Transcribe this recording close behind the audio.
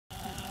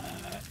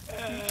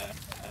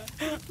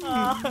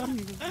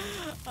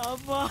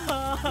அம்மா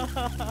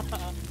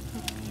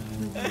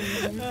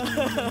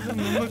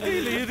நம்ம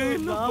கையில எதுவும்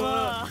இல்லப்பா.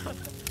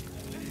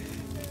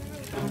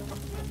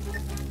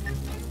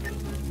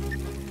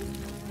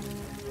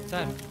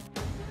 சார்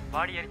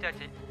பாடி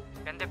எரிச்சாச்சு,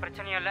 எந்த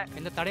பிரச்சனையும் இல்லை,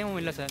 எந்த தடையும்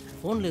இல்லை சார்.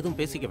 ஃபோனில் எதுவும்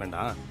பேசிக்க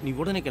வேண்டாம், நீ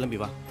உடனே கிளம்பி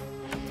வா.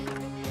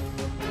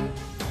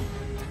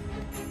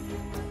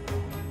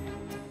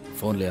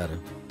 ஃபோனில் யாரு?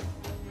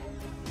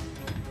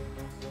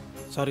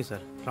 Sorry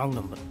sir, wrong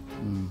number.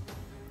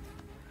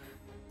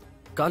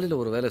 காலையில்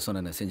ஒரு வேலை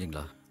சொன்னேன்,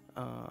 செஞ்சிங்களா?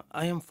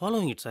 ஐ ஆம்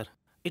following it sir,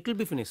 it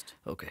will be finished.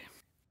 Okay.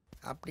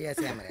 அப்படியா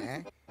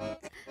சாமரன்?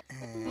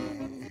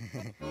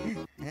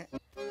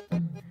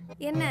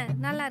 என்ன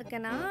நல்லா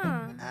இருக்கேனா?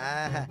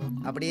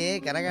 அப்படியே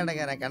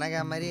கரகாட்டக்கார கனகா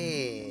மாதிரி.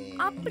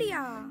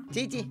 அப்படியா?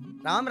 சீச்சி,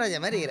 ராமராஜா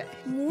மாதிரி இருக்கிற.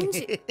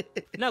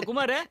 என்ன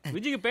குமார்,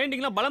 விஜய்க்கு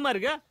பெயிண்டிங்லாம் பலமா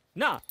இருக்கு.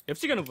 என்ன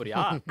எஃப்சி கண்ணு போறியா?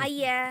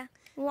 ஐயா,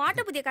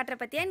 வாட்ட புதிய காட்டுற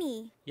பத்தியா நீ?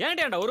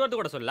 ஏன்டா ஒரு வார்த்தை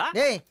கூட சொல்ல?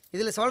 டேய்,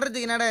 இதுல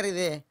சொல்றதுக்கு என்னடா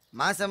இருக்குது?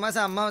 மாசம்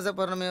மாசம் அமாவாசை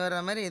பௌர்ணமி வர்ற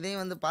மாதிரி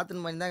இதையும் வந்து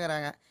பார்த்துன்னு பண்ணி தான்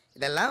இருக்கிறாங்க.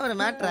 இதெல்லாம் ஒரு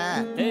மேட்ரா?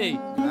 ஏய்,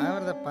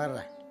 அவரத பாடுற.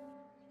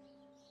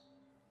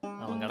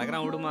 அவன்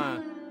கிடக்குறான், விடுமா.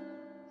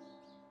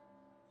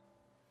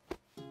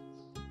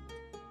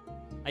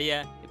 ஐயா,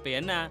 இப்ப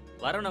என்ன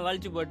வரவனை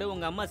வலிச்சு போட்டு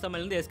உங்க அம்மா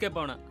சமையல இருந்து எஸ்கேப்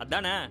ஆகணும்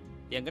அதானே?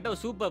 என்கிட்ட ஒரு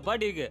சூப்பர்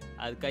பாட்டி இருக்கு,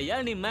 அது கையா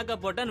நீ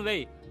மேக்கப் போட்டான்னு வை,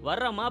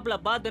 வர்ற மாப்பிள்ள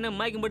பார்த்தனே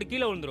மயக்கம் போட்டு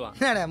கீழே விழுந்துருவான்.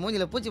 என்னடா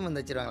மூஞ்சில பூச்சி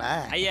மருந்து வச்சிருவாங்களா?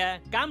 ஐயா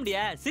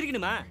காமெடியா,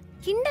 சிரிக்கணுமா?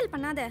 கிண்டல்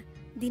பண்ணாத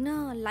தினா,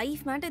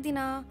 லைஃப் மேட்டர்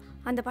தினா.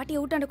 அந்த பாட்டியை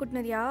ஊட்டாண்ட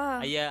கூட்டினதியா?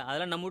 ஐயா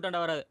அதெல்லாம் நம்ம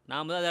ஊட்டாண்ட வராது,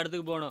 நாம தான் அந்த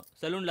இடத்துக்கு போகணும்.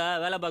 சலூன்ல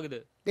வேலை பாக்குது.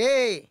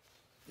 டேய்,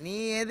 நீ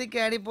எதுக்கு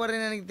அடி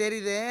போடுறேன்னு எனக்கு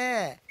தெரியுது.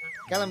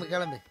 கிளம்பு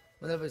கிளம்பு,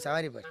 முதல்ல போய்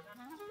சவாரி பாரு.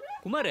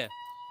 குமார்,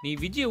 நீ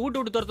விஜயை வீட்டு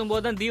விட்டு துரத்தும்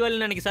போது தான்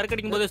தீபாவளி அன்னைக்கு சரக்கு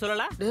அடிக்கும் போதே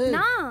சொல்லலாம்.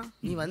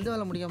 நீ வந்து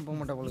வேலை முடியாம போக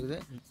மாட்டா பொழுது.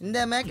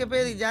 இந்த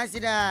மேக்கப்பே இதுக்கு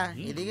ஜாஸ்திடா,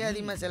 இதுக்கே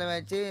அதிகமா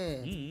செலவாச்சு.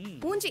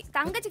 பூஞ்சி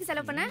தங்கச்சிக்கு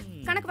செலவு பண்ண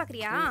கணக்கு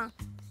பாக்குறியா?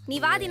 நீ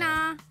வாதினா,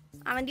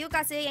 அவன் டியூ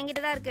காசு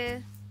என்கிட்ட தான் இருக்கு.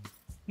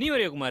 நீ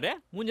வரையா குமார்,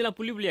 மூஞ்செல்லாம்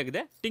புள்ளி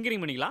புள்ளியாக்குது,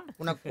 டிங்கரிங் பண்ணிக்கலாம்.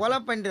 உன்னை கொலை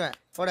பண்ணிடுவேன்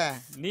போட.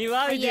 நீ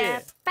வா விஜய்.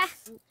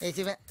 ஏய்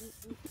சிவன்,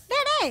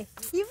 டேய்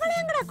இவ்வளவு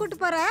எங்கடா கூட்டி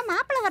போற?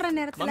 மாப்பிள வர்ற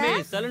நேரத்துல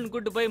மம்மி சலூன்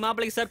கூட்டி போய்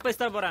மாப்பிளைக்கு சர்ப்ரைஸ்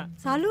தர போறேன்.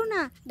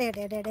 சலூனா?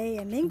 டேய்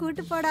என்னையும்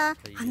கூட்டி போடா.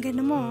 அங்க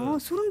என்னமோ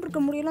சுருண்டு இருக்க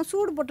முடியல,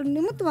 சூடு போட்டு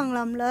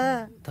நிமித்துவாங்களாம்ல,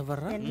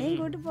 என்னையும்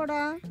கூட்டி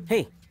போடா. ஹே,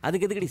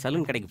 அதுக்கு எதுக்கடி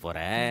சலூன் கடைக்கு போற?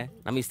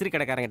 நம்ம இஸ்திரி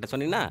கடைக்காரங்கிட்ட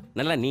சொன்னீங்கன்னா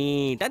நல்லா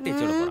நீட்டா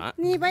தேய்ச்சி விட போறான்.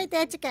 நீ போய்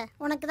தேய்ச்சிக்க,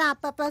 உனக்கு தான்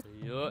அப்பப்ப.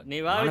 ஐயோ நீ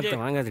வா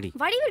விஜய். வாங்காதடி,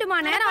 வழி விடுமா,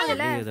 நேரம்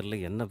ஆகல.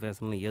 இதெல்லாம் என்ன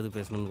பேசணும் ஏது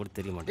பேசணும்னு கூட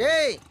தெரிய மாட்டேங்குது.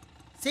 டேய்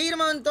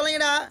சீக்கிரமா வந்து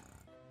தொலைங்கடா.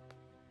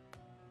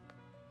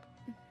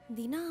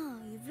 தினா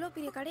இவ்ளோ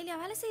பெரிய கடையில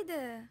வேலை செய்து.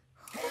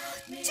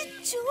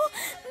 சிச்சு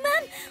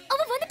மேம், அவ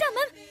வந்துட்டா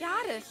மேம்.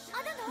 யாரு?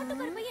 அதான்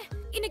ஆட்டோக்கார பையன்.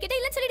 இன்னைக்கு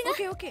இல்ல சொல்லிடுங்க.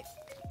 Okay okay.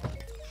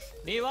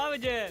 நீ வா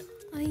விஜய்.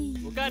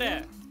 உட்காரு.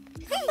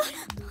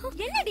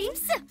 என்னடி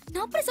இம்ச?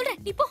 நான் அப்புறம்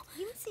சொல்றேன், நீ போ.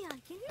 இம்சியா?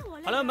 என்ன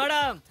ஓல? ஹலோ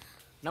மேடம்,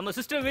 நம்ம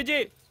சிஸ்டர்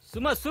விஜய்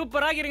சும்மா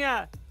சூப்பரா இருக்கீங்க.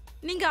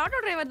 நீங்க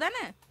ஆட்டோ டிரைவர்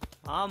தானே?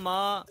 ஆமா.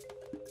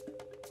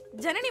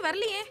 ஜனனி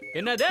வரலையே.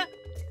 என்னது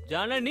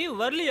ஜனனி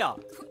வரலையா?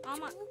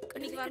 ஆமா,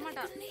 இன்னைக்கு வர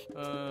மாட்டா.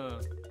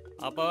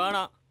 அப்ப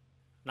வேணாம்,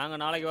 நாங்க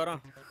நாளைக்கு வரோம்.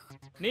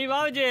 நீ வா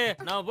விஜய்,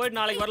 நாம போயிட்டு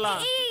நாளைக்கு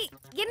வரலாம்.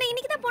 என்ன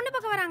இன்னைக்கு தான் பொண்ணு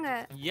பார்க்க வராங்க.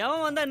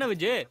 எவன் வந்தா என்ன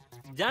விஜய்,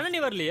 ஜனனி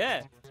வரலையே.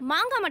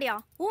 மாங்கா மடியா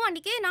ஊ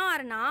வண்டிக்கு நான்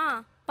வரனா?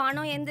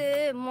 பணம் எந்து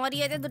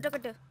மரியாதை துட்ட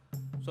கட்டு.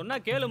 சொன்னா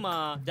கேளுமா,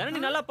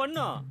 ஜனனி நல்லா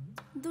பண்ணும்.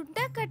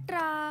 துட்ட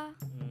கட்டுறா.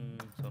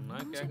 சொன்னா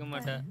கேட்க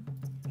மாட்டேன்,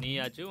 நீ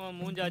ஆச்சு உன்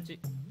மூஞ்சாச்சு.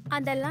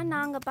 அதெல்லாம்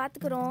நாங்க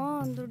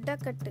பாத்துக்கிறோம், துட்ட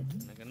கட்டு.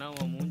 எனக்கு என்ன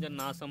உன் மூஞ்ச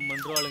நாசம்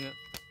பண்றாளுங்க.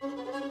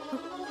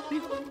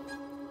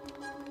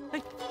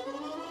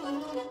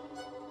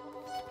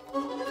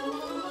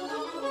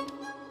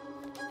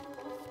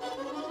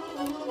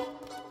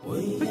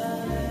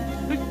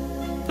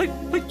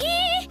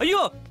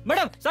 ஐயோ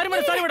madam, sorry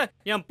madam, sorry madam,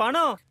 என்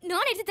பணம்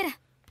நான் எடுத்து தரேன்.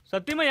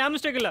 சத்தியமா என்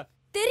மிஸ்டேக் இல்ல.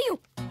 தெரியும்.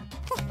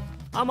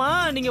 ஆமா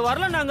நீங்க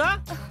வரல. நாங்க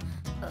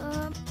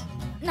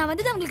நான்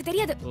வந்தது உங்களுக்கு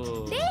தெரியாது.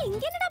 டேய்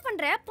இங்க என்னடா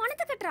பண்ற?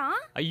 பணத்தை கட்டறான்.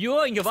 ஐயோ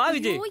இங்க வா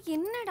விஜய். ஓ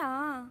என்னடா?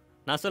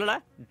 நான் சொல்லடா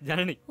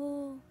ஜனனி. ஓ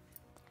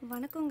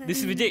வணக்கங்க.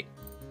 This Vijay,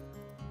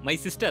 my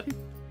sister,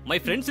 my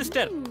friend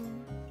sister.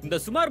 இந்த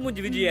சுமார்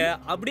மூஞ்சி விஜய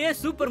அப்படியே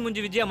சூப்பர்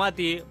மூஞ்சி விஜயா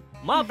மாத்தி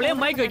மாப்பிளைய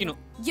மைக்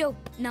வைக்கணும். யோ,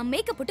 நான்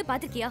மேக்கப் போட்டு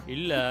பாத்துக்கியா?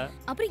 இல்ல.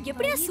 அப்புறம்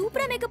எப்படியா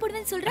சூப்பரா மேக்கப்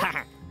போடுவேன்னு சொல்ற?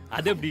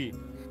 அது எப்படி?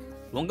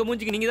 உங்க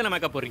மூஞ்சிக்கு நீங்க தானே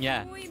மேக்கப் போடுறீங்க,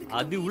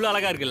 அது உள்ள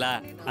அழகா இருக்குல்ல,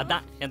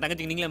 அதான் என்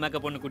தங்கச்சிக்கு நீங்களே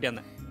மேக்கப் பண்ணி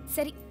கூட்டியாந்தேன்.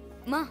 சரி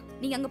மா,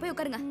 நீங்க அங்க போய்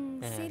உட்காருங்க.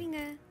 சரிங்க.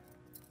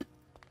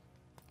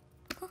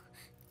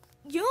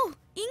 யோ,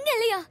 இங்க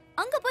இல்லையா?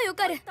 அங்க போய்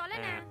உட்காரு.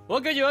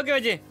 ஓகே ஜி, ஓகே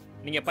ஜி,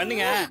 நீங்க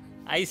பண்ணுங்க.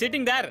 ஐ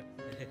சிட்டிங் தேர்.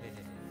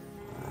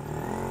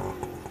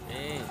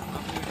 ஏய்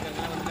மாப்பிள்ளை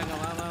வீட்டுக்காரங்க வந்துட்டாங்க,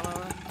 வா வா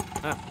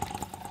வா.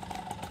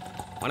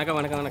 வணக்கம்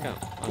வணக்கம் வணக்கம்.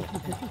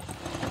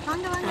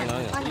 வாங்க வாங்க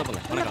உள்ள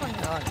போங்க. வணக்கம்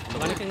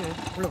வணக்கங்க.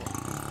 உள்ள போ.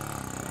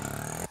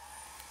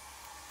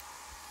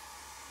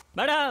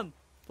 மேடம்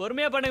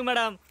பொறுமையா பண்ணுங்க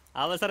மேடம்,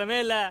 அவசரமே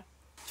இல்ல.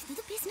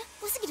 இது பேசினா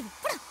புசிக்கிட்டு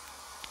போடா.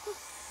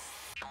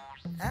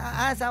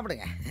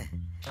 சாப்பிடுங்க.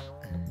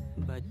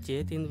 பச்சே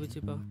தீந்து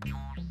போச்சுப்பா.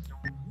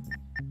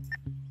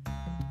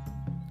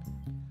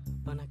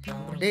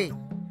 டேய்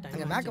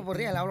அங்க மேக்கப்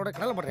போடுறியா இல்ல அவளோட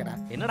கடலை போடுறியாடா?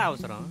 என்னடா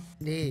அவசரம்?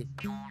 டேய்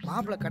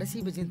மாப்பிள்ள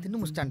கடைசி பச்சி தின்னு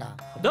முடிச்சிட்டான்டா.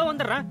 அதோ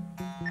வந்துடுறேன்.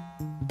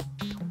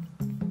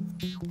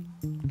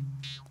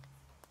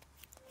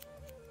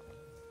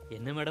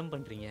 என்ன மேடம்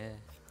பண்றீங்க?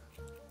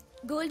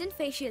 Golden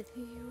facial.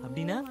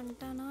 அப்படினா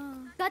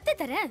கத்து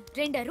தரேன்.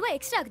 2000 ரூபாய்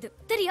எக்ஸ்ட்ரா ஆகுது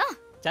தெரியா?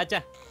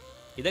 சாச்சா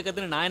இத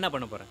கத்துன நான் என்ன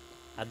பண்ண போறேன்?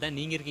 அதான்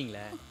நீங்க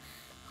இருக்கீங்களே.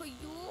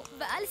 ஐயோ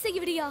வேலை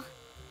செய்ய விடியா?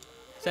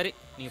 சரி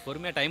நீங்க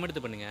பொறுமையா டைம்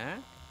எடுத்து பண்ணுங்க.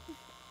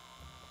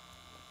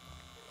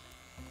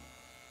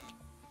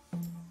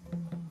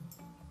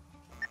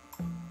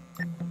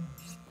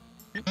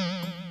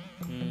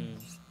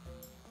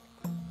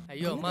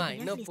 ஐயோ அம்மா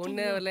இன்னும்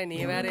பொண்ணே வரல, நீ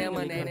வேற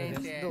ஏமா நேனே.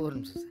 ஒரு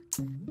நிமிஷம்.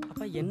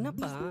 அப்பா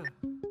என்னப்பா?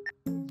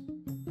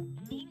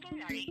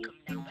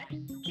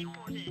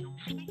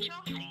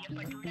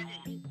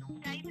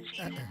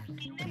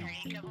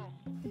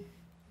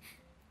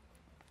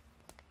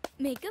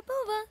 Makeup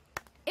over.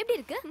 எப்படி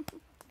இருக்கு?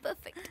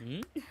 பெர்ஃபெக்ட்.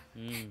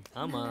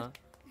 ஆமா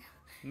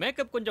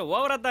மேக்கப் கொஞ்சம்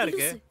ஓவரா தான்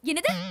இருக்கு.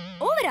 என்னது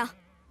ஓவரா?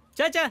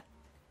 சாச்சா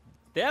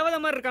தேவதை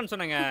மாதிரி இருக்கான்னு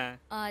சொன்னங்க.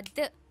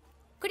 அது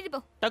கூட்டிட்டு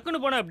போ.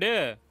 டக்குன்னு போனா அப்படியே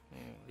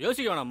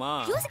யோசிக்க வேணாமா?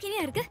 யோசிக்க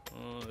என்ன இருக்கு?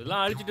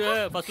 இதெல்லாம் அழிச்சிட்டு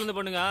ஃபர்ஸ்ட்ல இருந்து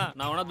பண்ணுங்க.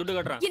 நான் வேணா துட்டு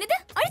கட்டுறேன். என்னது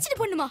அழிச்சிட்டு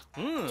பண்ணுமா?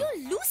 யூ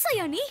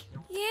லூசாயா நீ?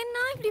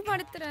 ஏன்னா இப்படி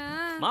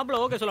படுத்துறேன்? மாப்பிள்ள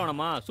ஓகே சொல்ல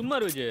வேணாமா? சும்மா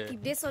இருவிஜி.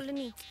 இப்படியே சொல்லு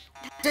நீ.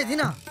 டேய்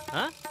தீனா.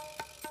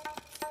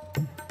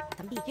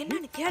 தம்பி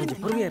என்னன்னு கேளுங்க.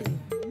 பொறுமையா இரு.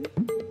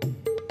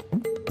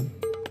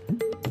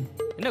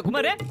 என்ன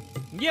குமாரே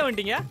இங்கேயே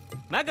வந்துட்டீங்க?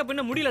 மேக்கப்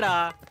இன்னும் முடியலடா,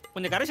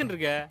 கொஞ்சம் கரெக்ஷன்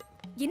இருக்கு.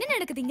 என்ன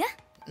நடக்குதுங்க?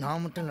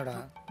 நான் மட்டும் இல்லடா,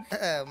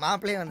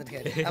 மாப்பிள்ளையே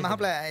வந்துட்டாரு.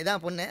 மாப்பிள்ள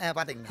இதான் பொண்ணு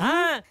பாத்துக்கங்க.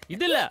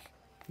 இது இல்ல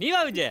நீ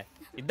வா விஜய்,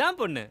 இதான்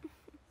பொண்ணு.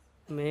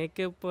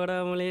 மேக்கப்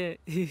போடாமலே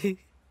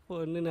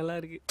பொண்ணு நல்லா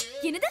இருக்கு.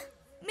 என்னது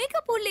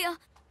மேக்கப் போடலையா?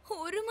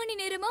 1 மணி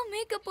நேரமா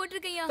மேக்கப்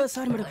போட்டிருக்கையா?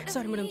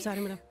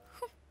 Sorry madam.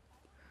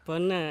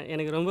 பொண்ணு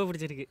எனக்கு ரொம்ப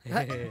பிடிச்சிருக்கு.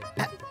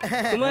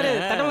 குமார்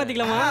தட்ட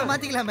மாத்திக்கலாமா?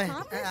 மாத்திக்கலாமே.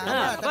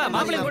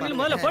 மாப்பிள்ளை பொண்ணு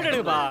முதல்ல போட்டோ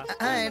எடுங்கப்பா.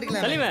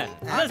 எடுக்கலாம். சலீமே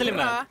அதான்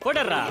சலீமே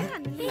போட்டோடா.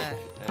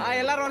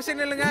 எல்லாரும்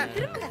வருஷம் இல்லைங்க.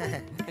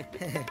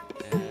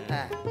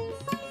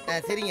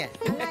 சரிங்க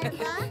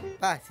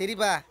பா.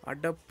 சரிப்பா.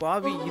 அட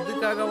பாவி,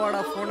 இதுக்காக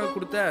வாடா போனை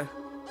கொடுத்த?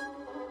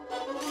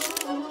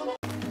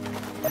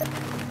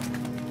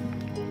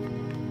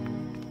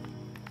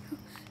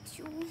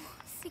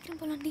 சீக்கிரம்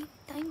போலாண்டி,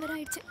 டைம் வேற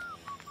ஆயிடுச்சு.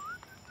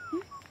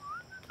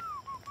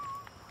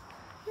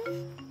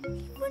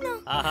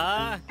 ஆஹா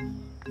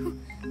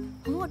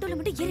ஆட்டோல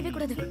மட்டும் ஏறவே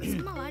கூடாது.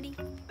 சும்மா வாடி.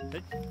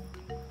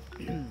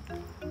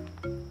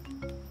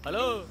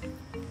 Hello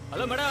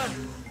hello madam,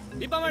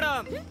 Deepa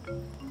madam.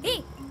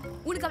 ஏய்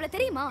உனக்கு அவள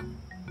தெரியுமா?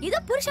 ஏதோ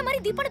புருஷ மாதிரி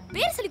தீபான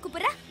பேர் சொல்லி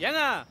கூப்பிடுற.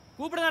 ஏங்க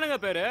கூப்பிடுதானங்க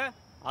பேரு,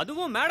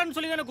 அதுவும் மேடம்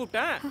சொல்லி தானே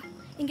கூப்பிட்டேன்.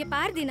 இங்க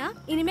பாரு தீனா,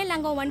 இனிமேல்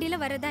நாங்க வண்டியில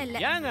வரதா இல்ல.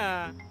 ஏங்க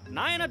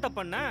நான் என்ன தப்பு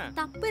பண்ணேன்?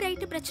 தப்பு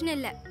ரைட் பிரச்சனை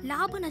இல்ல,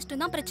 லாப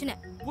நஷ்டம் தான் பிரச்சனை.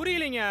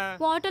 புரியலங்க.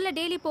 ஆட்டோல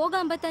டெய்லி போக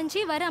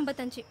 55 வர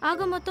 55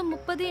 ஆக மொத்தம்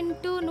 30 ×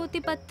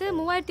 110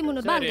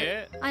 3300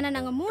 ரூபாய். ஆனா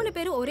நாங்க 3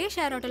 பேரும் ஒரே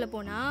ஷேர் ஆட்டோல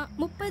போனா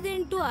 30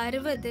 ×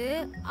 60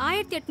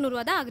 1800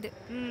 ரூபாய் தான் ஆகுது.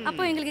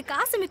 அப்போ எங்களுக்கு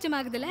காசு மிச்சம்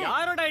ஆகுதுல.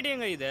 யாரோட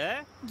ஐடியாங்க இது?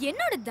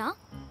 என்னோட தான்.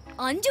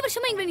 5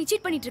 வருஷமா எங்களை நீ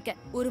சீட் பண்ணிட்டு இருக்க.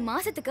 ஒரு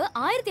மாசத்துக்கு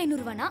 1500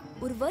 ரூபானா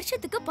ஒரு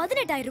வருஷத்துக்கு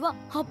 18000 ரூபாய்.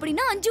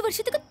 அப்படின்னா 5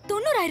 வருஷத்துக்கு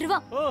 90000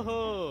 ரூபாய். ஓஹோ.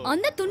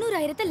 அந்த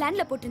 90000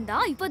 லேண்ட்ல போட்டிருந்தா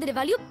இப்போ அதோட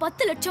வேல்யூ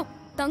 10 லட்சம்.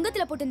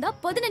 தங்கத்துல போட்டிருந்தா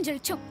 15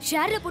 லட்சம்.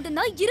 ஷேர்ல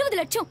போட்டிருந்தா 20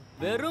 லட்சம்.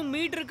 வெறும்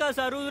மீட்டர் காசு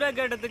 60 ரூபாய்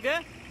கேட்டதுக்கு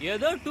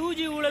ஏதோ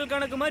 2G ஊழல்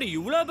கணக்கு மாதிரி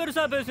இவ்வளவு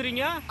பெருசா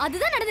பேசுறீங்க.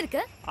 அதுதான்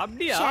நடந்திருக்கு.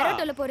 அப்படியா? ஷேர்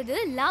ஆட்டோல போறது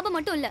லாபம்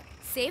மட்டும் இல்ல,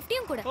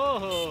 சேஃப்டியும் கூட.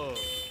 ஓஹோ.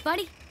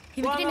 பாடி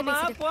இவகிட்ட என்ன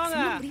பேசிட்டு போங்க.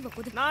 சும்மா புரியவா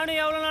போகுது.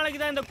 நானும் எவ்வளவு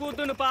நாளைக்கு தான் இந்த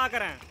கூத்துன்னு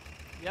பாக்குறேன்.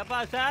 எப்பா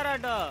ஷேர்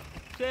ஆட்டோ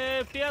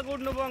சேஃப்டியா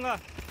கூட்டிட்டு போங்க.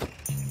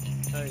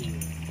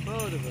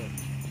 போகுது போ.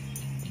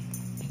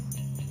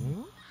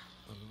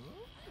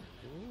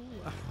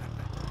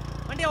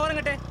 வண்டியா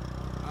ஓரங்கட்டே.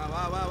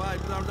 வா வா வா,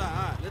 இப்பதான்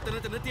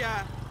நிறுத்தியா?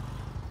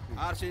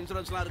 ஆர்சி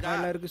இன்சூரன்ஸ்லாம் இருக்கா?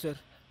 எல்லாம் இருக்கு சார்.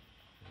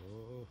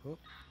 ஓஹோ.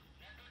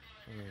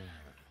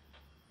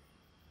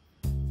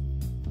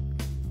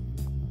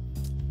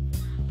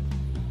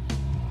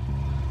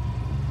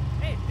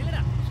 ஏய்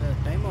நில்லுடா சார்,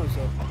 டைம் ஆகும்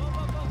சார்.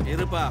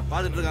 இருப்பா,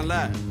 பார்த்துட்டு இருக்கான்ல.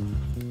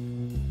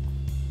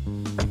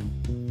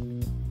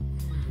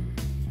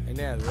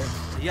 என்ன அது?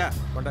 ஐயா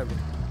கொண்டாடு.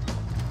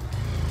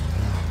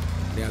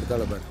 நீ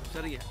அடுத்தால பாரு.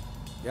 சரிங்க.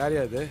 யார்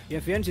அது?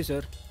 என் ஃபியான்சி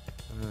சார்.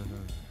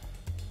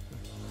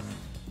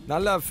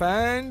 நல்லா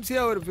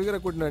ஃபேன்சியா ஒரு ஃபிகரை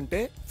கூட்டினு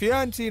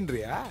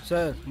ஃபியான்சின்றியா?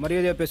 சார்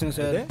மரியாதையா பேசுங்க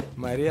சார்.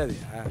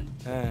 மரியாதையா?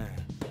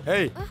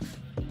 ஏய்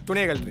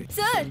துணியை கழட்டு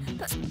சார்.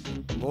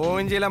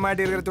 மூஞ்சில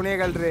மாட்டி இருக்கிற துணியை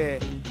கழட்டு.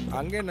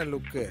 அங்க என்ன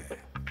லுக்கு?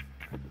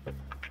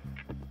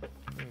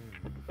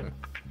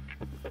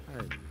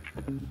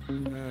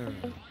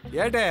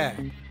 ஏட்டே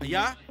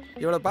ஐயா,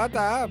 இவளை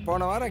பார்த்தா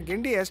போன வாரம்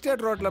கிண்டி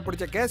எஸ்டேட் ரோட்ல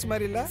பிடிச்ச கேஸ்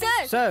மாதிரி இல்ல?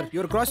 Sir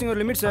your crossing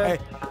your limit sir.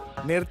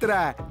 நிறுத்துற.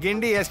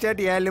 கிண்டி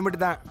எஸ்டேட் என்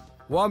லிமிட் தான்.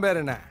 உன் பேர்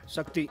என்ன?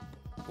 சக்தி.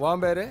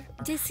 உன் பேரு?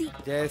 ஜெசி.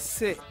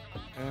 ஜெஸ்ஸி.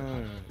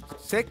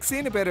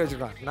 செக்ஸின்னு பேர்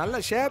வச்சுக்கலாம். நல்ல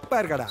ஷேப்பா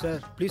இருக்கடா.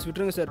 சார் ப்ளீஸ்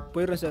விட்டுருங்க சார்,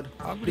 போயிடுறேன் சார்.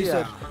 அப்படியா?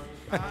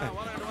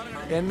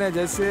 என்ன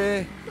ஜெஸ்ஸு,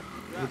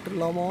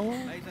 விட்டுலாமா?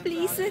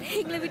 ப்ளீஸ் சார்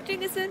எங்களை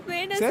விட்டுருங்க சார்.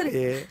 வேண்டாம் சார்.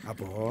 சரி,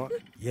 அப்போ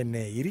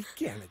என்னை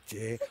இறுக்கி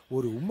அணைச்சு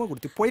ஒரு உம்மை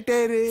கொடுத்து போயிட்டே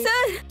இரு.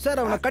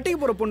 சார் அவனை கட்டிக்க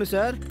போற பொண்ணு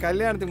சார்.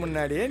 கல்யாணத்துக்கு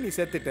முன்னாடியே நீ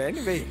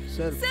செத்துட்டேன்னு வை.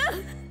 சார்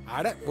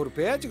அட ஒரு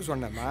பேச்சுக்கு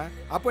சொன்னம்மா.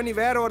 அப்ப நீ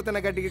வேற ஒருத்தனை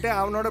கட்டிக்கிட்டு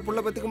அவனோட புள்ள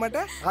பத்துக்க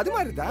மாட்ட? அது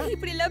மாதிரிதான்.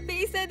 இப்படி எல்லாம்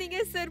பேசாதீங்க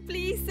சார்.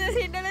 ப்ளீஸ் சார்,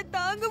 என்னால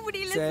தாங்க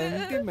முடியல sir.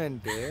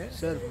 Sentiment.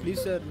 Sir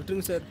please sir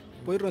விட்டுருங்க சார்.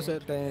 போயிடுறோம்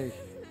சார்.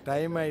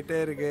 டைம் ஆயிட்டே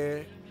இருக்கு.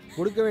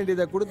 கொடுக்க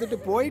வேண்டியதை கொடுத்துட்டு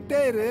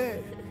போயிட்டே இரு.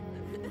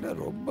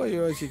 ரொம்ப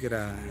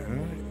யோசிக்கிறா.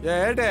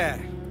 ஏடே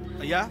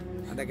ஐயா,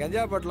 அந்த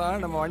கஞ்சா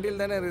பட்டலாம் நம்ம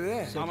வண்டியில் தானே இருக்குது.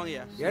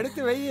 ஆமாங்கய்யா.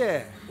 எடுத்து வைய,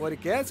 ஒரு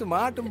கேஸ்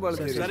மாட்டும்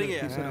போல. சரிங்க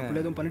சார்,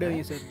 எதுவும்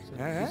பண்ணிடாதீங்க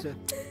சார்.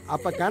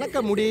 அப்ப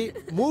கணக்க முடி,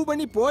 மூவ்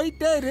பண்ணி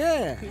போயிட்டே இரு.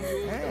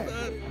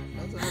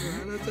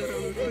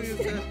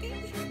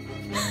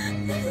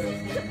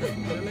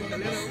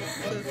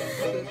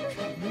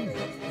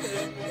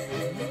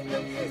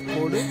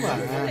 கொடுமா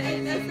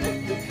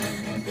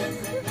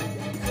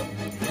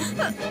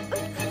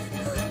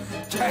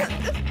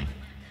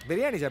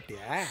பிரியாணி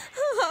சாப்பிட்டியா?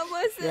 ஆமா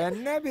சார்.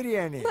 என்ன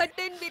பிரியாணி?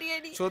 மட்டன்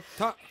பிரியாணி.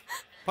 சுத்தம்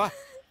பா.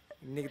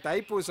 இன்னைக்கு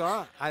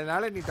தைப்பூசம்,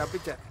 அதனால நீ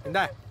தப்பிச்ச.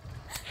 இந்தா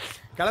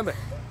கிளம்பு.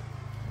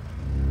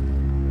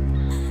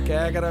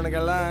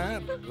 கேட்கறவனுக்கெல்லாம்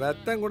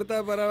ரத்தம் கொடுத்தா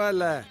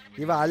பரவாயில்ல,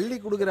 இவ அள்ளி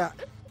கொடுக்குறா.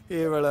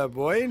 இவளை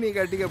போய் நீ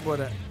கட்டிக்க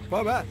போற.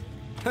 போவா.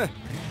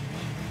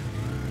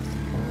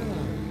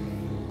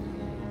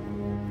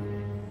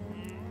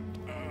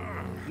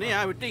 நீயா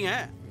விட்டீங்க?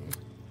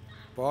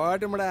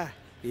 போட்டும்டா.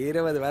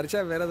 20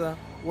 வருஷம் விரதம்,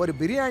 ஒரு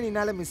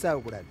பிரியாணினால மிஸ்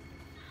ஆகக்கூடாது.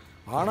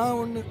 ஆனால்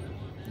ஒன்று,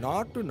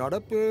 நாட்டு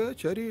நடப்பு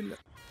சரியில்லை.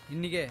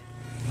 இன்னைக்கே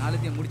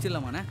நாளைக்கு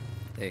முடிச்சிடலாமாண்ணே?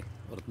 ஏய்,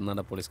 ஒருத்தன்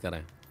தானே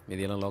போலீஸ்காரன்,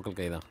 மீதியெல்லாம் லோக்கல்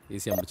கை தான்,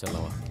 ஈஸியாக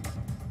முடிச்சிடலாமா?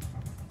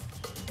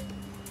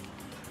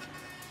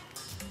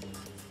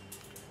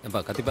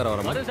 ஏப்பா கத்திப்பார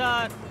வர வரும்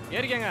சார்.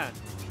 ஏறிக்கங்க.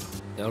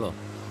 எவ்வளோ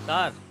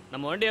சார்?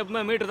 நம்ம வண்டி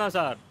எப்பவுமே மீட்டர் தான்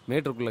சார்.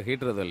 மீட்டருக்குள்ளே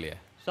ஹீட்டர் எதுவும் இல்லையா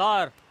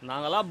சார்?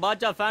 நாங்களாம்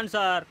Basha fan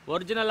sir.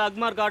 Original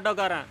Agmark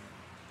ஆட்டோக்காரன்.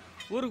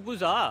 ஊருக்கு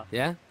புதுசா?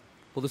 ஏன்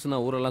புதுசுனா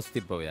ஊரெல்லாம்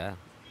சுற்றிட்டு போவியா?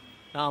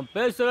 நான்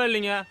பேசவே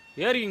இல்லைங்க.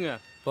 ஏறிக்கிங்க.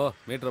 போ,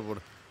 மீட்டரை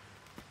போடு.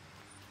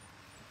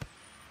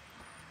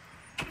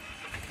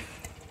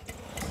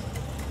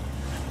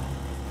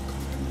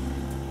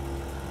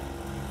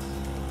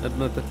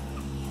 நிறுத்து.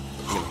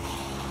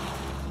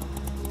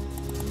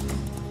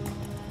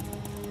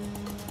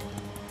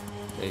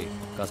 ஏய்,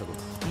 காசை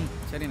கொடு.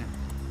 சரிண்ணே.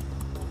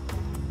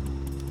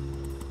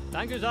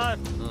 Thank you sir.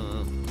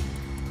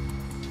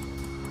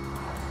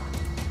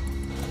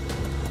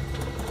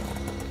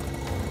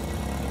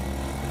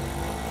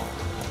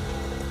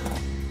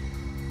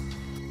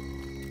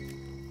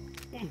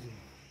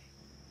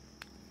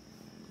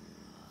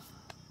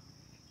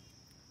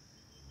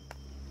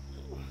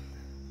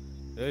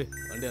 ஏய்,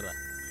 வண்டியரா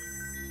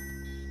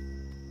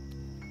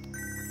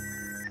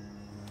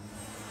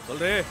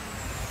சொல்றே.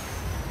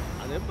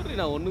 அது எப்படி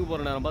நான் ஒன்றுக்கு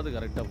போகிற நேரம் பார்த்து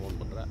கரெக்டாக ஃபோன்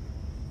பண்ணுறேன்.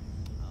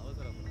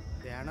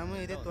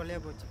 தினமும் இதே தொல்லையா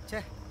போச்சு. சே,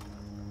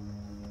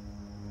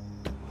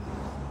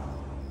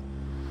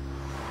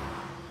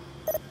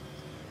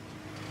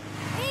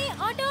 ஏய்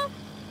ஆட்டோ.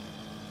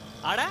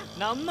 அட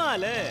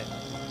நம்மாலு.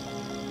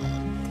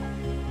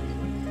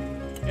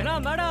 என்ன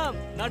மேடம்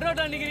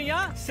நடுரோட்டா நிக்கிறீங்க?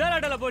 ஷேர்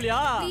ஆட்டோல போலியா?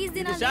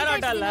 இது ஷேர்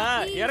ஆட்டோல.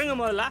 இறங்க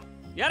முதல்ல.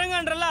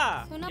 இறங்கன்றல.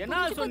 என்ன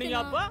சொன்னீங்க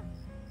அப்போ?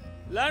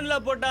 லேண்ட்ல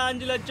போட்டா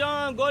 5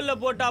 லட்சம், கோல்ட்ல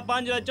போட்டா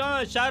 5 லட்சம்,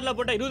 ஷேர்ல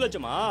போட்டா 20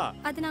 லட்சமா?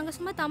 அது நாங்க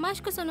சும்மா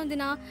தமாஷ்க்கு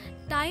சொன்னதுனா.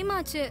 டைம்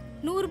ஆச்சு.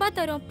 100 ரூபாய்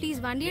தரோம். ப்ளீஸ்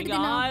வண்டி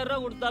எடுத்துனா. 1000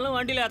 ரூபாய் கொடுத்தாலும்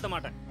வண்டில ஏத்த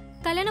மாட்டேன்.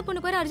 கல்யாண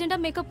பொண்ணுக்கு வர அர்ஜென்ட்டா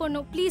மேக்கப்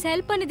பண்ணனும். Please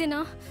help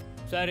பண்ணுதுனா.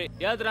 சரி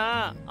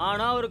ஏத்துறேன்.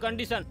 ஆனா ஒரு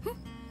கண்டிஷன்.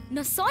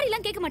 நான் சாரி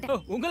எல்லாம் கேட்க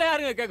மாட்டேன். உங்களே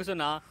யாருங்க கேட்க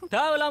சொன்னா?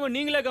 தேவையில்லாம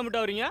நீங்களே கமிட்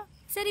ஆவறீங்க.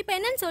 சரி இப்ப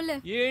என்னன்னு சொல்லு.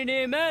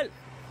 இனிமேல்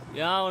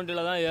என்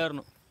வண்டில தான்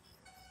ஏறணும்.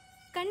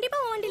 கண்டிப்பா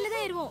வண்டில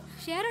தான் ஏறுவோம்.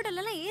 ஷேர்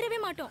ஆட்டோல எல்லாம் ஏறவே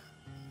மாட்டோம்.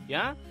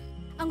 ஏன்?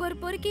 அங்க ஒரு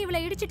பொறுக்கி இவளை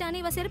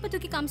இடிச்சிட்டானே, இவ செருப்பு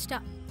தூக்கி காமிச்சிட்டா.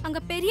 அங்க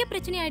பெரிய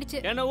பிரச்சனை ஆயிடுச்சு.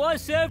 என்னவோ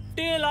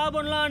சேஃப்டி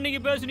லாபம்லாம் அன்னைக்கு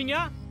பேசுனீங்க.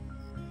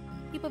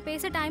 இப்ப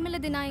பேச டைம் இல்ல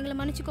தினா, எங்களை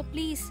மன்னிச்சுக்கோ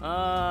ப்ளீஸ்.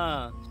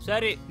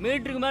 சரி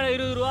மீட்டருக்கு மேல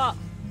 20 ரூபா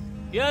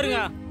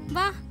ஏறுங்க.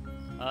 வா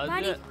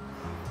அது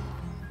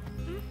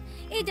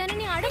ஏய்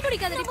ஜனனி அட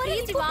பிடிக்காதடி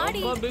ப்ளீஸ்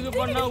வாடி. ரொம்ப பிக்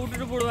பண்ணா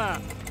விட்டுட்டு போடுவேன்.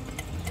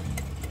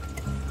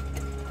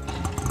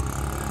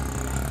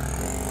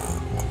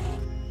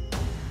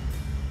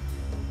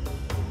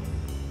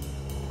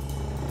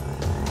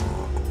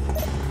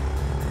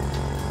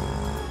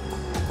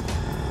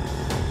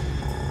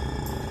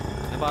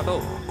 ஆட்டோ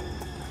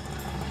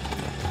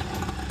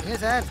ஏங்க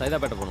சார்?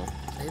 சைதாப்பேட்டை போகணும்.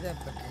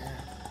 சைதாப்பேட்டை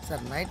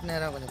சார்? நைட்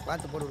நேரம் கொஞ்சம்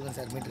பார்த்து போட்டு விடுங்க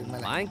சார். மீட்டருக்கு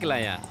மேலே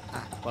வாங்கிக்கலாம்யா.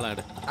 போலாம்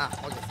எடு.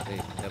 Okay sir.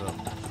 ஏய் ஏறுறோம்.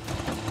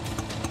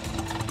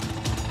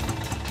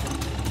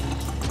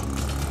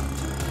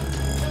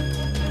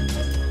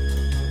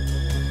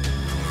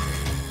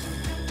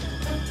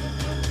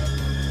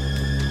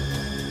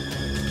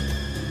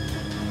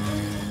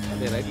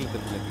 அப்படியே ரைட்டில்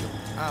திருப்பி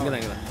இங்கே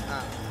தான் இங்கே தான்.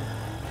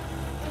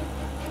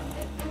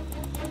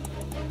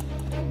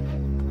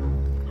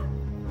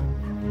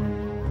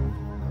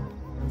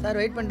 Sir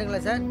wait பண்ணிட்டுங்களா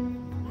sir?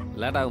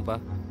 லேட் ஆகும்ப்பா.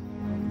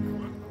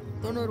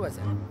 90 ரூபா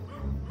சார்.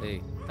 ஏய்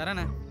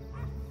தரேண்ணே.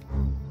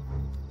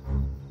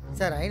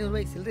 சார் 500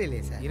 ரூபாய்க்கு சில்லறை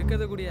இல்லையே சார்.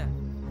 இருக்கிறத கூடிய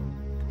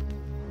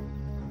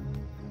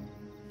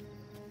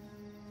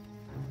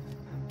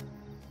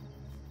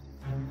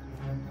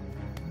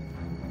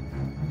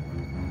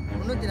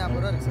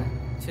 340 ரூபா இருக்கு சார்.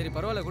 சரி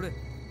பரவாயில்ல கொடு.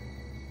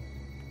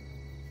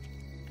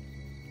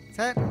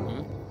 சார்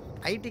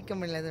ஐடி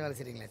கம்பெனியில் எதுவும் வேலை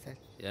செய்கிறீங்களா சார்?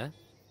 ஏன்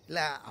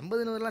இல்லை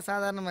 50 100லாம்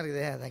சாதாரணமாக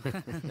இருக்குது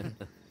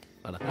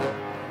அதான்.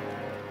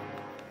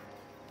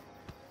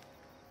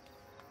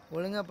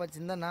 ஒழுங்காக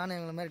பச்சிருந்தா நானும்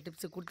இவங்களை மாதிரி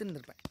டிப்ஸு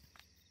கொடுத்துருந்துருப்பேன்.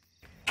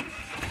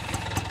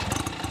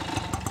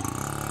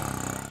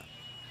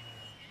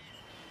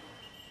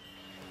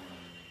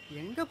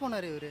 எங்கே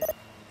போனார் இவர்?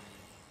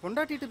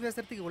 கொண்டாட்டிட்டு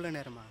பேசுறதுக்கு இவ்வளோ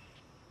நேரமா?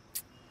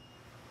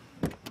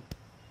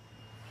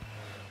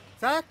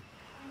 சார்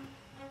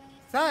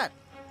சார்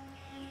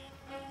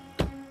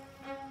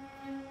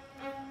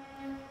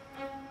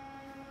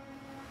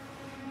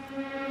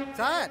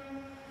சார்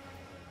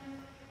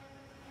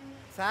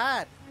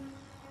சார்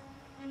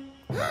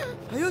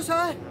ஐயோ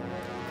சார்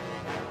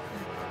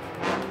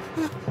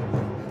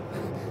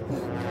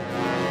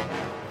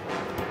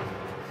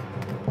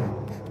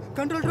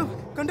கண்ட்ரோல்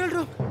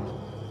ரூம்.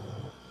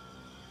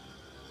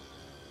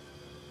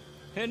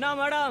 என்ன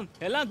மேடம்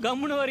எல்லாம்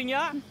கம்முன்னு வரீங்க?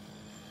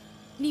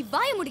 நீ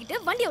வாயை மூடிக்கிட்டு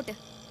வண்டி ஓட்டு.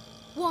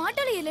 உன்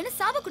ஆட்டோல இல்லைன்னு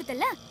சாப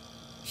கொடுத்தல.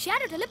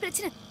 ஷேர் ஆட்டோல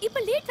பிரச்சனை.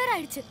 இப்ப லேட் வேற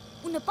ஆயிடுச்சு.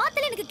 உன்னை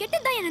பார்த்தாலே எனக்கு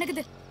கெட்டதான்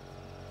நடக்குது.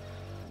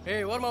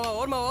 ஏய் ஓர்மா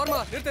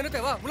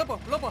நிறுத்து வா உள்ள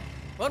போ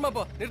ஓர்மா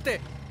போ நிறுத்து.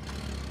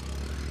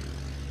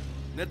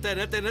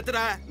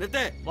 நிறுத்துடா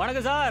நிறுத்து.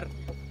 வணக்கம் சார்.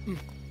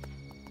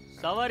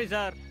 சவாரி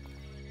சார்.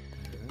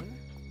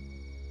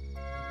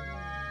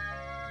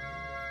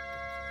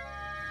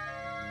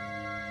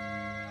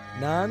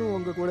 நானும்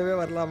உங்க கூடவே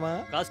வரலாமா?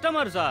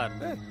 Customer sir.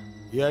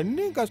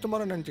 என்னையும்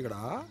கஸ்டமரா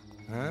நினைச்சுக்கடா.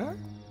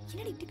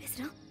 என்னடி இப்படி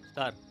பேசுறான்?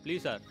 Sir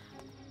please sir.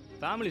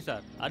 Family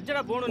sir.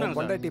 அர்ஜென்ட்டா போணும்னா சார்.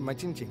 கொண்டாட்டி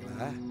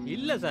மச்சின்ச்சிங்களா?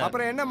 இல்ல சார்.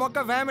 அப்புறம் என்ன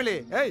மொக்க ஃபேமிலி?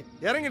 ஏய்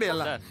இறங்கிடு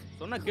எல்லாம். சார்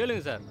சொன்னா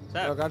கேளுங்க சார்.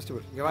 சார்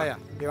கான்ஸ்டபிள் இங்க வாயா.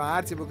 இவன்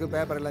ஆர்சி புக்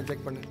பேப்பர் எல்லாம்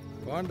செக் பண்ணு.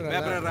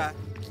 பேப்பர்ரா.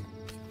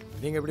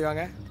 நீங்க எப்படி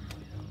வாங்க.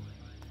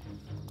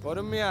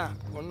 பொறுமையா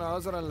ஒன்றும்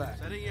அவசரம் இல்லை.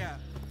 சரிங்க.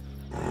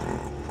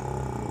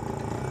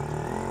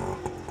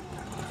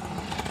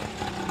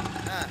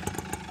 ஆ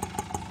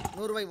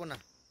 100 ரூபாய்க்கு போண்ணா.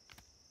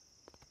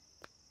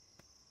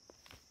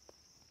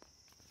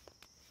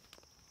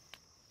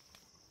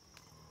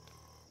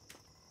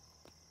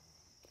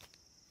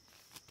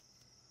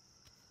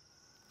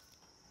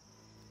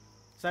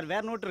 சார்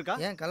வேற நோட் இருக்கா?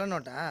 ஏன் கள்ள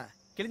நோட்டா?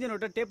 கிழிஞ்ச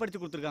நோட்டை டேப் அடிச்சு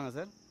கொடுத்துருக்காங்க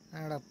சார்.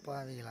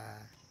 அடப்பாவீங்களா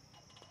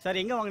சார்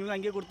எங்கே வாங்கினீங்களோ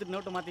அங்கேயே கொடுத்துட்டு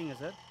நோட்டை மாற்றிங்க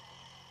சார்.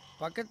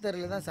 பக்கத்து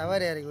தெருவில் தான்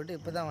சவாரி இறக்கி விட்டு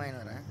இப்போ தான்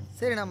வாங்கிட்டு வரேன்.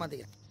 சரி நான்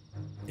மாற்றிக்கிறேன்.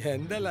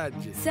 எந்த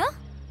லாட்ஜ்? சார்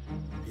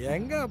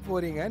எங்க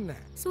போறீங்க? என்ன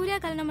சூர்யா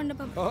கல்யாண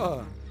மண்டபம். ஓ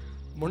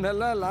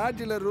முன்னெல்லாம்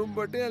லாட்ஜில் ரூம்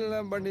போட்டு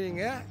எல்லாம்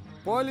பண்ணுவீங்க.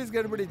 போலீஸ்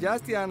கடுபடி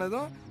ஜாஸ்தி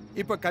ஆனதும்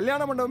இப்போ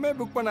கல்யாண மண்டபமே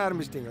புக் பண்ண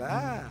ஆரம்பிச்சிட்டிங்களா?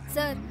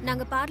 சார்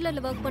நாங்க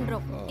பார்லர்ல ஒர்க்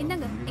பண்றோம்.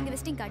 இந்தாங்க எங்க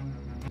விசிட்டிங் கார்டு.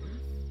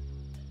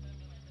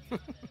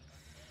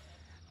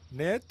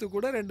 நேத்து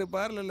கூட 2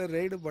 பார்லர்ல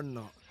ரெய்டு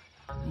பண்ணோம்.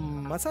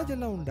 மசாஜ்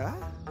எல்லாம் உண்டா?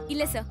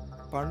 இல்ல சார்.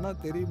 பண்ணா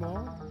தெரியுமா?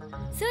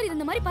 சார் இது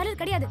இந்த மாதிரி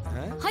பார்லர் கிடையாது.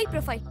 High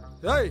profile.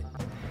 ஏய்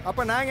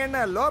அப்ப நாங்க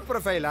என்ன லோ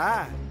ப்ரொஃபைலா?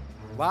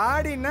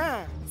 வாடினா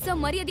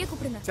சார் மரியாதையா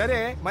கூப்பிடுங்க. சரி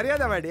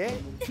மரியாதை வாடி.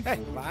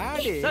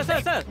 வாடி.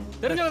 சார்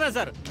தெரிஞ்சவங்க தான்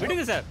சார்.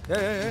 விடுங்க சார்.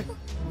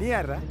 நீ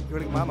யாரா?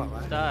 இவளுக்கு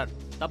மாமாவா? சார்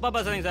தப்பா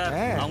பேசாதீங்க சார்.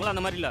 அவங்கள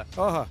அந்த மாதிரி இல்ல.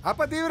 ஓஹோ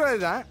அப்ப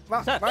தீவிரவாதி தான். வா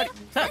வாடி.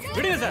 சார்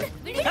விடுங்க சார்.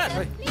 சார்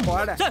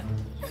போடா. சார்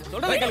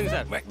சொல்றத கேளுங்க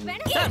சார்.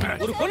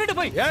 சார் ஒரு கொன்னுட்டு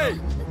போய். ஏய்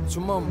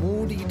சும்மா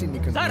மூடிக்கிட்டு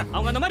நிக்கணும் சார்.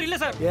 அவங்க அந்த மாதிரி இல்ல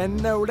சார்.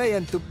 என்ன விட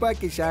என்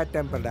துப்பாக்கி ஷார்ட்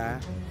டெம்பர்டா.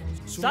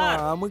 சும்மா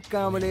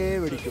அமுக்காமலே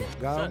வெடிக்கும்.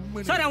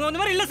 சார் அவங்க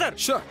அந்த மாதிரி இல்ல சார்.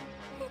 ஷூர்.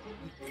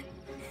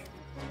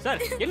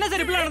 சார் என்ன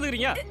சார் இப்படி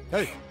நடந்துக்கிறீங்க?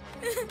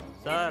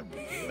 சார்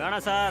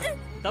வேணாம் சார்.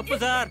 தப்பு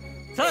சார்.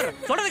 சார்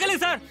சொல்றத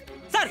கேளுங்க சார்.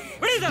 சார்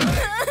விடுங்க சார்.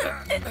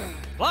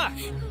 வா.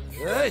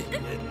 ஏய்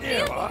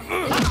என்ன வா.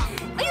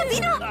 ஐயோ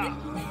தீனா.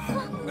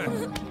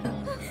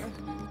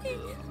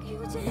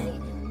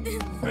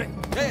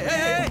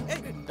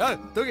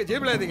 தூக்கி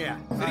ஜீப்ல ஏத்துங்க.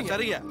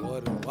 சரிங்க.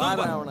 ஒரு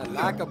வாரம் அவனை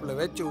லாக்கப்ல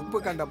வச்சு உப்பு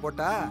கண்ட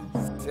போட்டா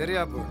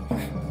சரியா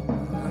போயிடும்.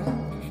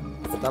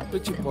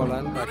 தப்பிச்சு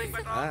போலான்னு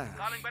பாத்தீங்களா?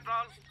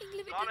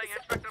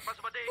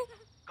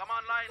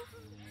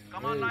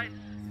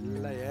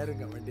 இல்ல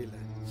ஏறுங்க வண்டியில.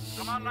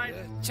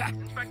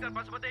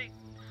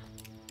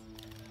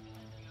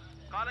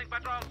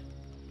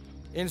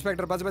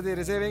 Inspector Pasupathi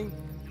receiving.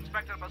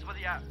 இன்ஸ்பெக்டர்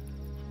பசுபதியா?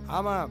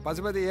 ஆமா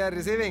பசுபதி யார்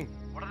ரிசீவிங்.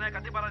 உடனே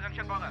கத்திபாரா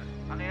ஜங்ஷன் போங்க.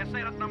 அங்க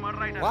எஸ்ஐ ரத்னம்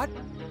மர்டர் ஆயிட்டாரு. வாட்?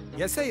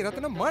 எஸ்ஐ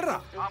ரத்னம் மர்டரா?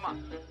 ஆமா.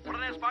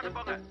 உடனே ஸ்பாட்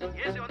போங்க.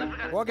 ஏசி வந்துட்டு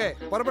இருக்காரு. Okay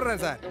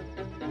புறப்படுறேன் sir.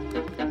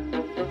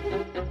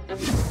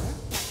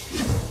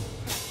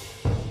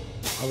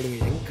 அவளுங்க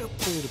எங்க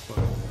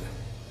போயிருப்பாங்க?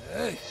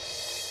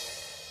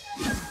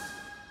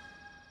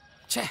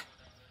 ச்சே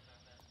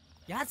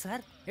யார்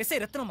சார்? எஸ்ஐ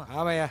ரத்னமா?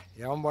 ஆமாயா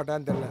எவன்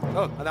போட்டான்னு தெரியல.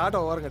 ஓ அந்த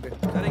ஆட்டோ ஓரங்கட்டு.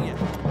 சரிங்க.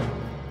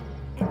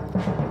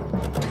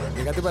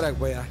 நீ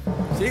கத்திபாராக்கு போயா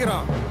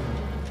சீக்கிரம்.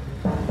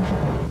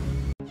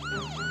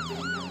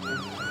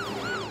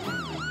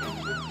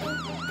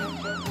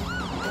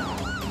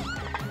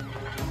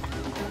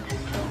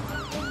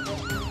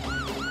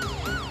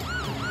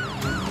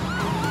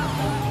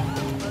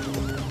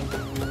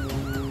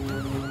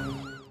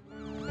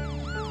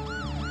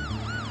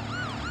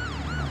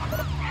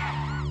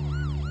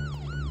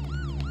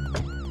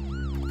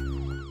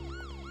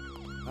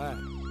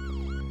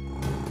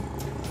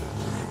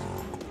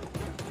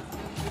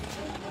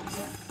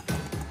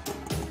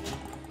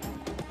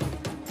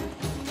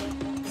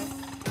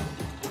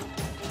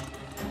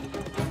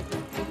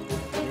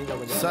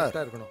 சார்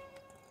இருக்கணும்.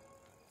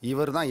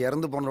 இவர் தான்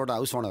இறந்து போனோட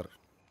ஹவுஸ் ஓனர்.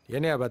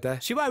 என்னையா பார்த்த?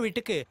 சிவா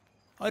வீட்டுக்கு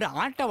ஒரு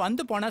ஆட்டோ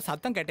வந்து போன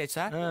சத்தம் கேட்டேச்சு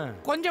சார்.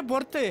 கொஞ்சம்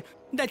பொறுத்து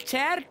இந்த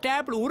சேர்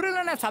டேபிள்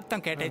உருளன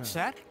சத்தம் கேட்டேச்சு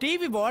சார்.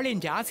 டிவி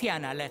வால்யூம்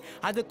ஜாஸ்தியானால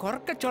அது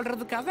குறைக்க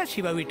சொல்றதுக்காக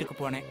சிவா வீட்டுக்கு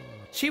போனேன்.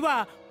 சிவா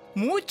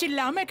மூச்சு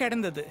இல்லாம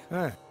கிடந்தது.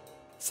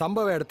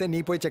 சம்பவ இடத்தை நீ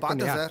போய் செக்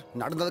பண்ணியா சார்?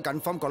 நடந்தது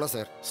கன்ஃபார்ம் கொலை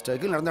சார்.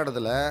 ஸ்ட்ரகிள் நடந்த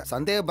இடத்துல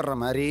சந்தேகப்படுற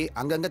மாதிரி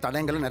அங்கங்க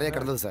தடயங்கள் நிறைய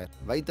கிடந்தது சார்.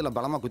 வயிற்றுல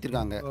பலமா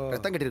குத்திருக்காங்க,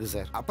 ரத்தம் கட்டிருக்கு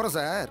சார். அப்புறம்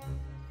சார்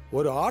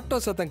ஒரு ஆட்டோ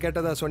சத்தம்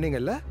கேட்டதா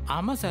சொன்னீங்கல்ல?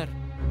 ஆமா சார்.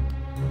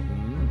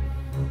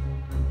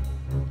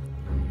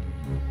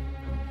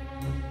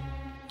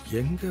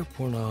 எங்க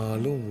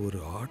போனாலும் ஒரு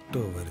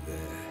ஆட்டோ வருது.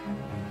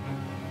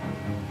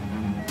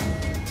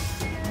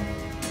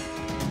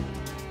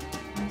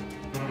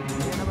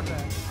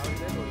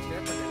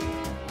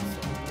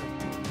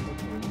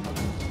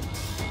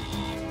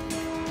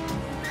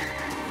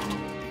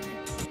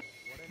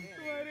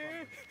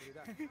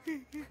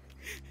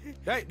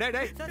 டேய் டேய்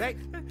டேய் டேய்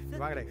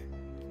வாங்கடா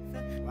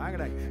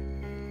வாங்கடா.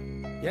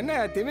 என்ன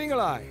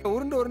திமிங்களா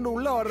உருண்டு உருண்டு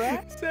உள்ள வர்ற?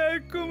 Sir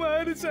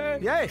Kumar sir.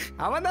 ஏய்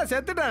அவன் தான்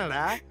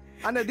செத்துட்டானடா.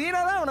 அந்த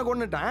தீனா தான் அவனை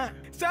கொன்னுட்டான்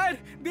சார்.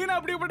 தீனா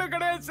அப்படிப்பட்ட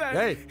கிடையாது சார்.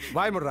 ஏய்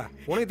வாய் முடுறா.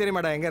 உனக்கு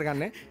தெரியுமாடா எங்க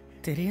இருக்கான்னு?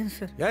 தெரியும்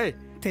சார். ஏய்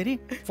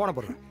தெரியும். போனை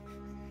போடுறா.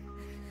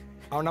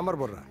 அவன்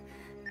நம்பர் போடுறா.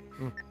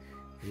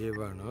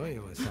 இவனும்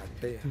இவன்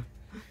சட்டை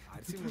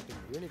அரிசி மூட்டை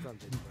யூனிஃபார்ம்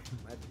தெரிஞ்சு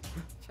மாதிரி.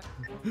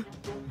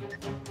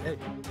 ஏய்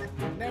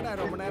என்னடா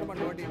ரொம்ப நேரமா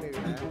நோட்டின்னு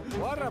இருக்க?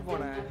 போடுறா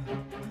போன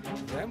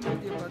ஏன்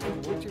மூட்டியை பார்த்து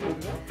மூச்சு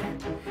விடுங்க.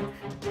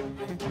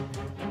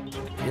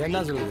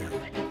 என்ன சொல்லுங்க?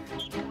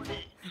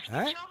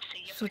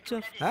 சுவிட்ச்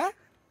ஆஃப்.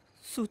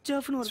 சுவிட்ச்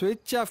ஆஃப்.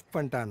 சுவிட்ச் ஆஃப்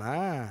பண்ணிட்டானா?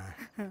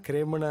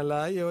 கிரிமினலா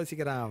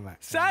யோசிக்கிறான் அவன்.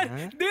 சார்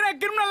தீனா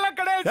கிரிமினலா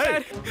கிடையாது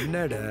சார்.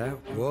 என்னடா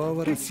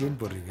ஓவரா சீன்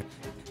போடுறீங்க?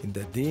 இந்த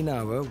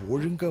தீனாவை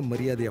ஒழுங்கா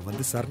மரியாதையா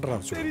வந்து சரண்டரா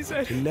சரி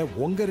சார். இல்ல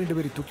உங்க ரெண்டு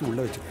பேரும் தூக்கி உள்ள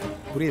வச்சுக்க.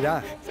 புரியுதா?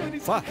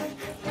 வா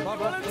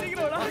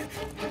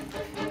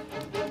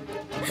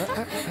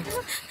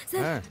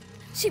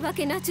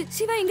சிவாக்கு என்னாச்சு?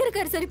 சிவா எங்க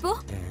இருக்காரு சார் இப்போ?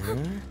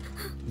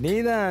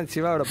 நீதான்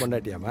சிவாவோட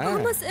பொண்டாட்டியாமா?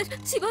 ஆமா சார்.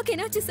 சிவாக்கு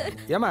என்னாச்சு சார்?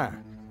 ஏமா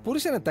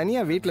புருஷனை தனியா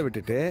வீட்டுல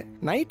விட்டுட்டு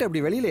நைட்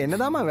அப்படி வெளியில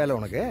என்னதாமா வேலை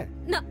உனக்கு?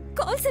 நான்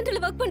கால்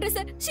சென்டர்ல வர்க் பண்றேன்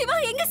சார். சிவா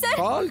எங்க சார்?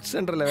 கால்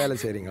சென்டர்ல வேலை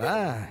செய்றீங்களா?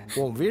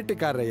 உன்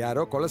வீட்டுக்காரரை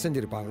யாரோ கொலை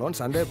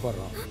செஞ்சிருப்பாங்களோன்னு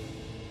சந்தேகப்படுறோம்.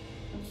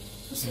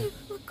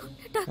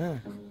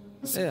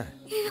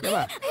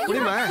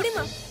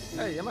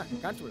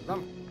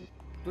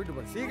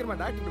 சீக்கிரமா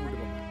டாக்டர் கூட்டு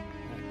போங்க.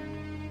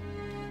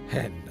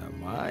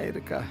 என்னம்மா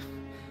இருக்கா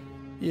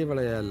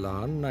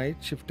இவளையெல்லாம்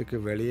நைட் ஷிஃப்ட்டுக்கு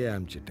வெளியே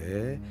அனுப்பிச்சிட்டு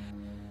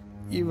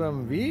இவன்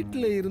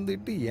வீட்டில்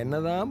இருந்துட்டு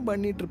என்னதான்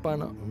பண்ணிட்டு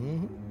இருப்பானோ.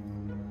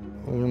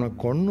 உனக்கு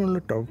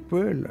கொன்னு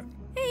தப்பே இல்லை.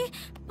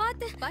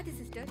 பாத்து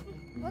சிஸ்டர்.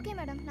 ஓகே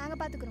மேடம், நாங்க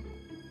பாத்துக்கிறோம்.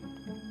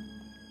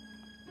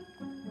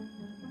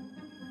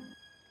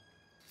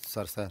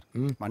 சார்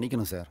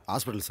மன்னிக்கணும் சார்.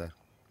 Hospital sir.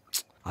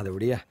 அதை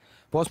விடியா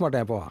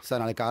போஸ்ட்மார்ட்டம் எப்போ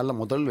சார்? நாளைக்கு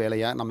காலையில் முதல்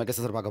வேலையாக நம்ம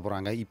கேஸ் சார் பார்க்க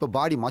போகிறாங்க. இப்போ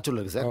பாடி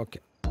மாச்சூரில் இருக்குது சார்.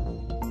 ஓகே.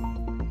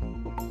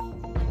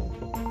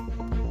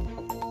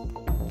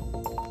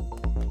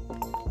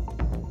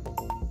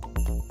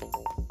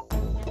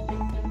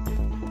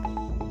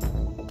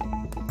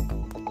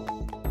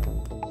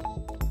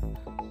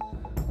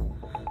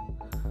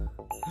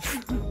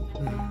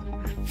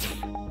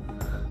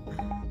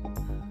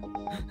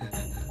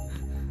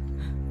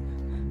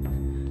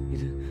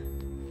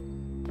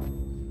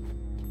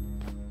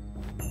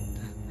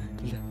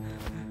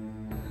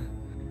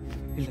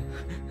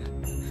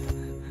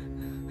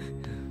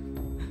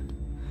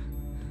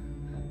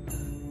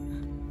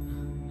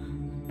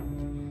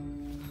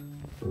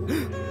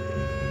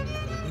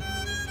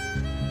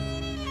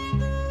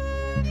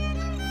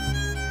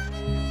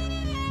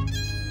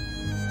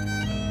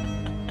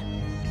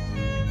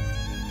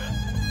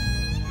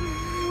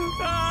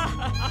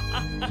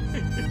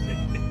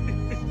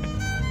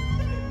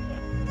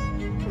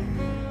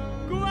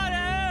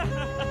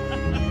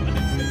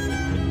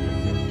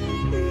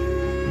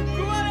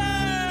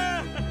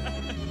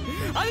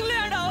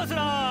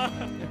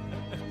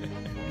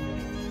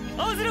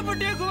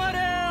 அவசரப்பட்டிய குமார,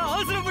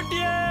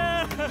 அவசரப்பட்டிய.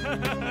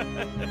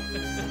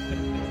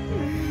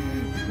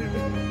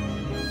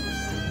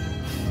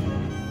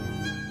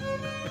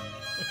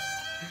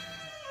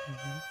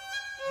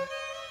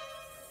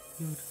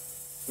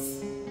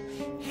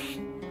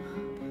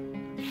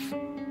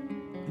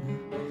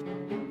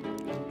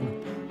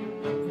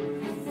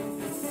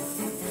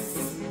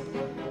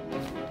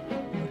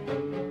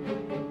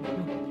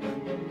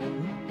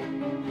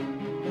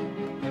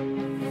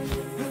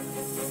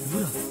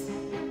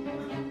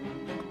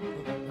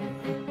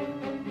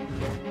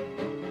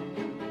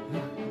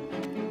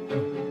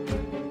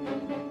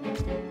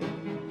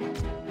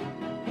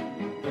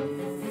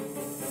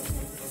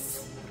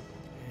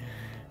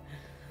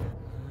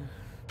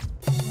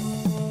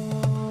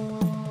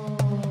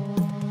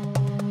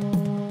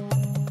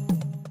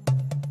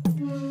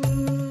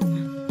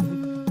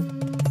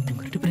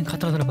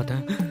 தானே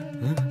பார்த்தேன்.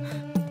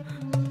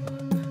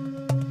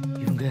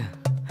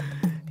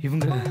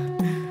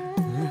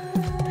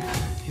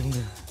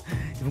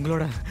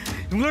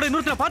 உங்களோட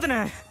இன்னொருத்தர பார்த்தனே.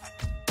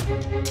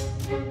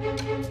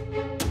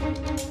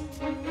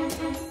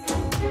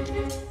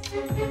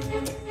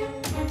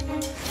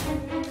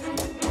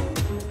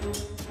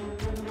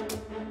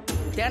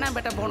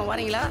 தேனாம்பேட்டை போன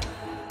வரீங்களா?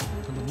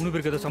 அந்த 3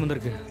 பேருக்கு ஏதோ சம்மந்தம்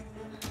இருக்கு.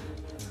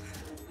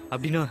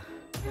 அப்படின்னா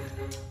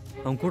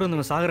அவன் கூட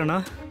இருந்தவன் சாகரனா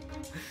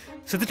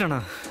செத்துட்டானா?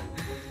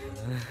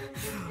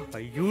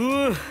 ஐயோ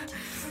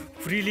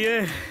புரியலையே.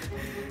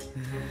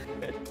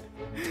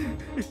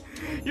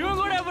 இவன்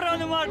கூட அப்புறம்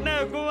வந்து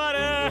மாட்டேன்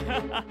குமார்.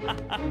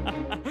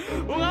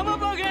 உங்க அம்மா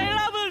அப்பாவுக்கு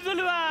என்ன பதில்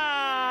சொல்லுவா?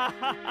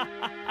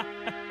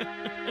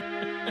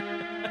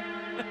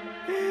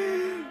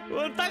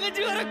 உன்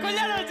தங்கச்சி வர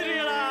கல்யாணம்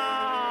வச்சிருக்கீங்களா?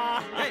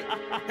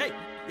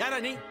 யாரா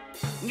நீ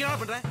இங்க என்ன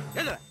பண்ற?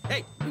 எதுல?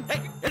 ஏய்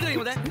ஏய் எதுல நீ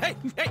வந்த? ஏய்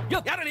ஏய்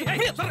யாரா நீ?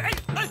 ஏய் சொல்ற.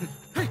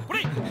 ஏய்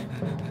புடி.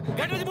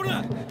 கேட் வச்சு புடி.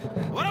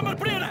 வராம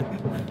புடி என்ன?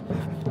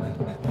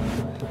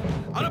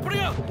 அட புடி.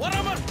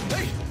 வராம.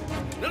 ஏய்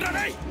நில்றா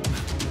டேய்.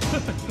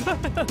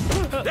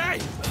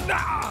 டேய்.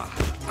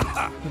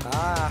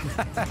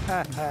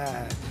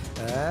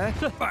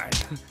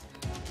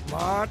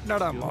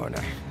 மாட்னடா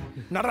மோனே.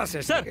 நடரா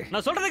சார்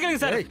நான் சொல்றத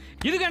கேளுங்க சார்.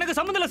 இதுக்கு எனக்கு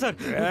சம்மந்தம் இல்ல சார்.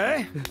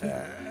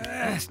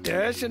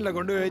 ஸ்டேஷன்ல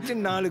கொண்டு வச்சு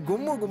 4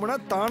 கும்மு கும்முனா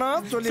தானா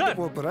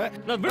சொல்லிட்டு போறேன்.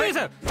 நான் விடுங்க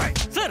சார்.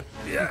 சார்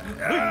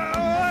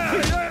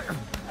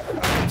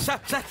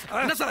சார் சார்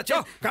என்ன சார் ஆச்சு?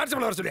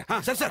 கான்ஸ்டபிள் வர சொல்லியா?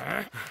 Sir sir.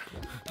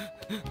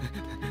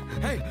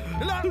 ஏய்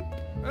இல்ல.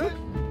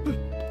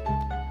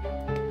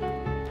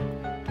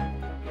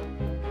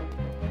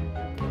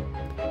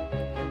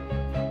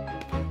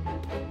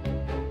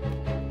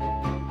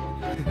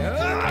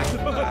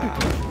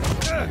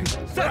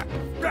 சார்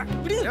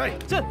விடுங்க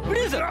சார்.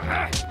 விடுங்க சார்.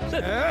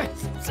 சார்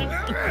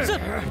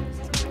சார்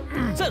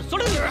சார்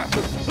சொல்லுங்க.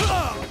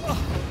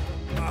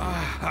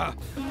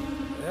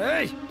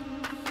 ஏய்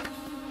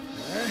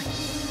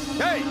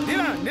ஏய்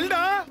நீலா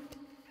நில்டா.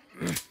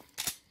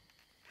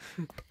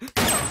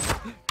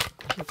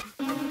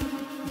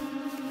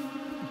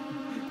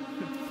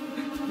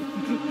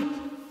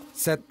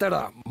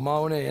 செத்தடா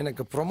மௌனே.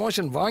 எனக்கு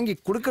ப்ரொமோஷன் வாங்கி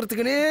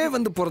கொடுக்கறதுக்குனே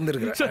வந்து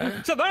பிறந்திருக்கிறேன்.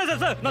 சார் வேணாம்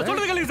சார். சார் நான்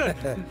சொல்றது கேளுங்க சார்.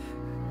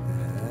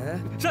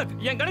 சார்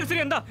என் கணக்கு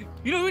சரியா இருந்தா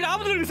இன்னொரு வீடு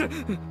ஆபத்து இருக்கு சார்.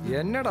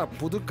 என்னடா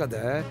புது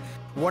கதை?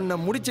 உன்னை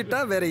முடிச்சிட்டா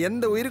வேற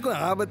எந்த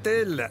உயிருக்கும் ஆபத்தே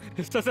இல்லை.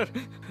 சார் சார்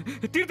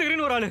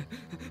தீர்த்தகிரின்னு ஒரு ஆளு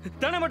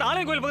தேனாம்பேட்டை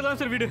ஆலயம் கோயில் பக்கத்துல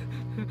தான் சார் வீடு.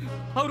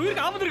 அவர்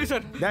உயிருக்கு ஆபத்து இருக்கு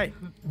சார். டேய்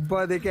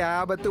இப்போதைக்கு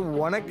ஆபத்து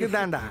உனக்கு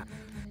தான்டா.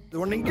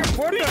 உன்னை இங்கே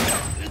போடு.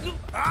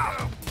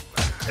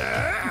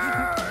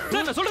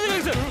 சார் நான் சொல்றது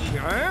கேளுங்க சார்.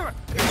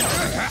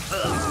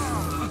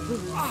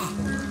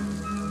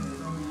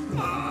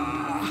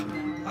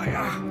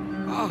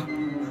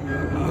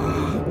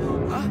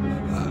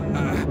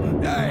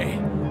 ஏய்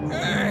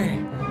ஏய்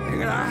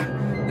எங்கடா?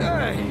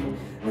 ஏய்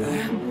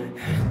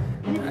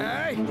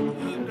ஏய்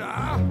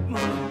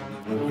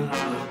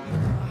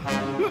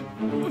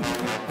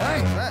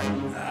ஏய் சார்.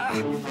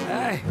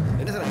 ஏய்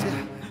என்ன சார் ஆச்சு?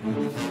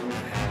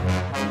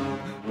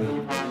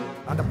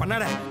 அந்த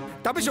பண்ணாட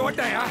தப்பிச்சு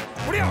ஓட்டாயா?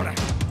 முடியா அவனை.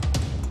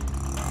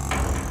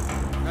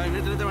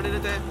 நிறுத்து நிறுத்து வண்டி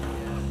நிறுத்து.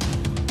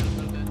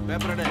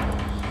 பேப்பர் எடு.